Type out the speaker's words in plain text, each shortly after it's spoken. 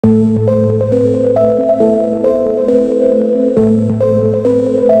The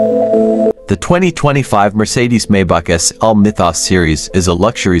 2025 Mercedes-Maybach SL Mythos series is a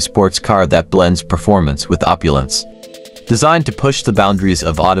luxury sports car that blends performance with opulence. Designed to push the boundaries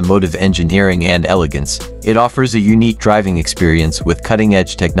of automotive engineering and elegance, it offers a unique driving experience with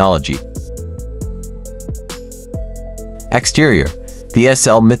cutting-edge technology. Exterior: the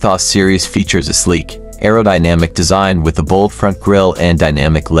SL Mythos series features a sleek, aerodynamic design with a bold front grille and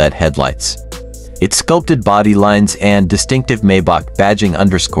dynamic LED headlights. Its sculpted body lines and distinctive Maybach badging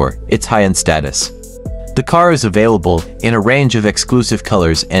underscore its high-end status. The car is available in a range of exclusive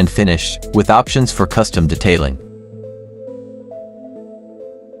colors and finish, with options for custom detailing.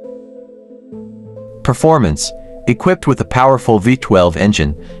 Performance: equipped with a powerful V12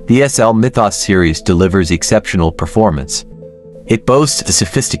 engine, the SL Mythos series delivers exceptional performance. It boasts a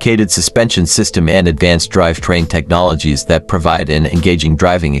sophisticated suspension system and advanced drivetrain technologies that provide an engaging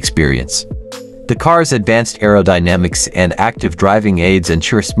driving experience. The car's advanced aerodynamics and active driving aids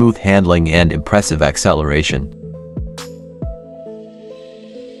ensure smooth handling and impressive acceleration.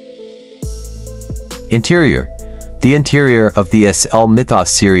 Interior: the interior of the SL Mythos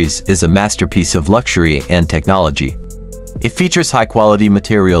series is a masterpiece of luxury and technology. It features high-quality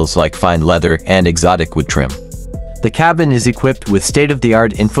materials like fine leather and exotic wood trim. The cabin is equipped with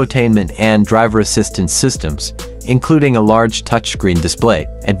state-of-the-art infotainment and driver assistance systems, including a large touchscreen display,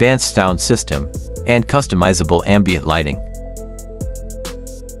 advanced sound system, and customizable ambient lighting.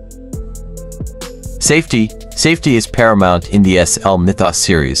 Safety is paramount in the SL Mythos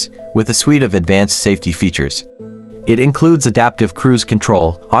series, with a suite of advanced safety features. It includes adaptive cruise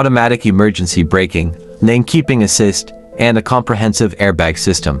control, automatic emergency braking, lane keeping assist, and a comprehensive airbag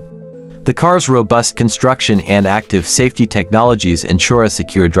system. The car's robust construction and active safety technologies ensure a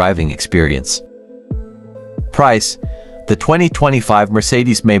secure driving experience. Price: the 2025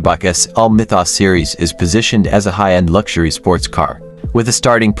 Mercedes-Maybach SL Mythos series is positioned as a high-end luxury sports car, with a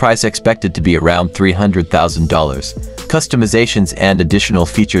starting price expected to be around $300,000. Customizations and additional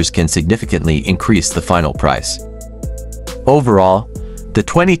features can significantly increase the final price. Overall, the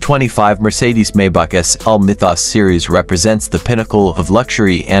 2025 Mercedes-Maybach SL Mythos series represents the pinnacle of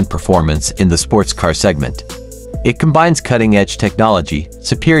luxury and performance in the sports car segment. It combines cutting-edge technology,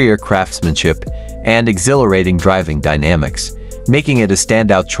 superior craftsmanship, and exhilarating driving dynamics, making it a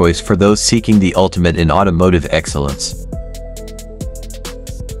standout choice for those seeking the ultimate in automotive excellence.